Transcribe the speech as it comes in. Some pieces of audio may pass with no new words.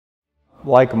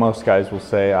Like most guys will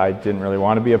say, I didn't really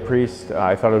want to be a priest.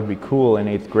 I thought it would be cool in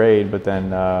 8th grade, but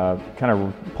then kind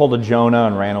of pulled a Jonah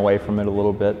and ran away from it a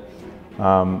little bit,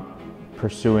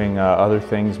 pursuing other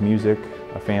things, music,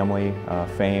 a family,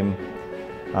 fame.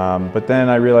 But then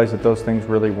I realized that those things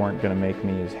really weren't going to make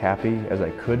me as happy as I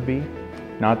could be.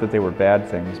 Not that they were bad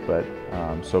things, but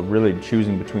so really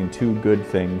choosing between two good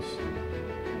things,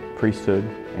 priesthood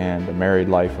and a married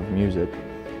life of music.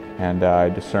 And I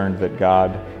discerned that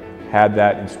God had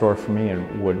that in store for me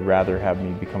and would rather have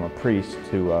me become a priest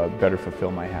to better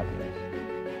fulfill my happiness.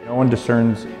 No one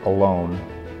discerns alone,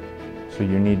 so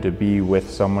you need to be with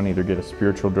someone, either get a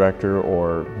spiritual director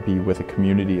or be with a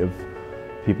community of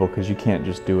people, because you can't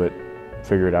just do it,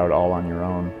 figure it out all on your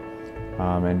own.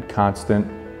 And constant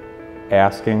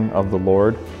asking of the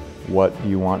Lord, what do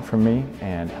you want from me,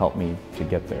 and help me to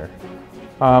get there.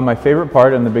 My favorite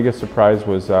part and the biggest surprise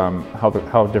was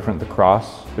how different the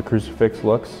cross, the crucifix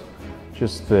looks.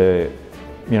 Just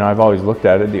I've always looked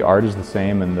at it, the art is the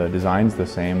same and the design's the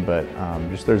same, but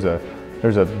just there's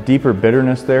a deeper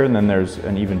bitterness there, and then there's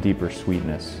an even deeper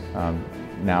sweetness.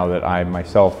 Now that I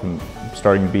myself am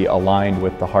starting to be aligned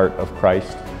with the heart of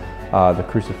Christ, the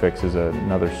crucifix is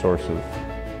another source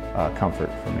of comfort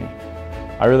for me.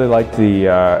 I really liked the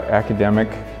academic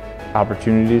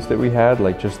opportunities that we had,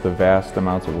 like just the vast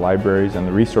amounts of libraries and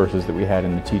the resources that we had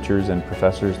in the teachers and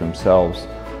professors themselves.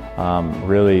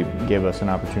 Really gave us an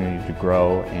opportunity to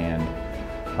grow and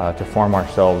to form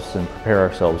ourselves and prepare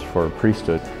ourselves for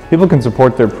priesthood. People can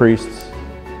support their priests,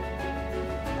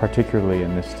 particularly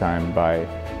in this time, by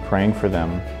praying for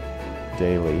them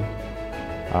daily,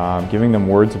 giving them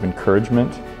words of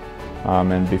encouragement,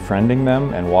 and befriending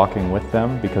them and walking with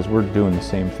them, because we're doing the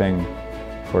same thing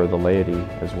for the laity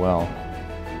as well.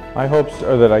 My hopes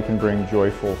are that I can bring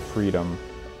joyful freedom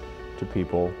to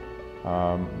people,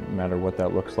 no matter what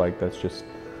that looks like. That's just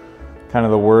kind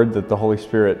of the word that the Holy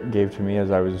Spirit gave to me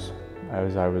as I was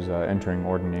entering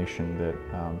ordination,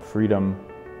 that freedom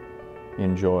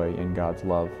in joy in God's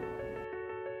love.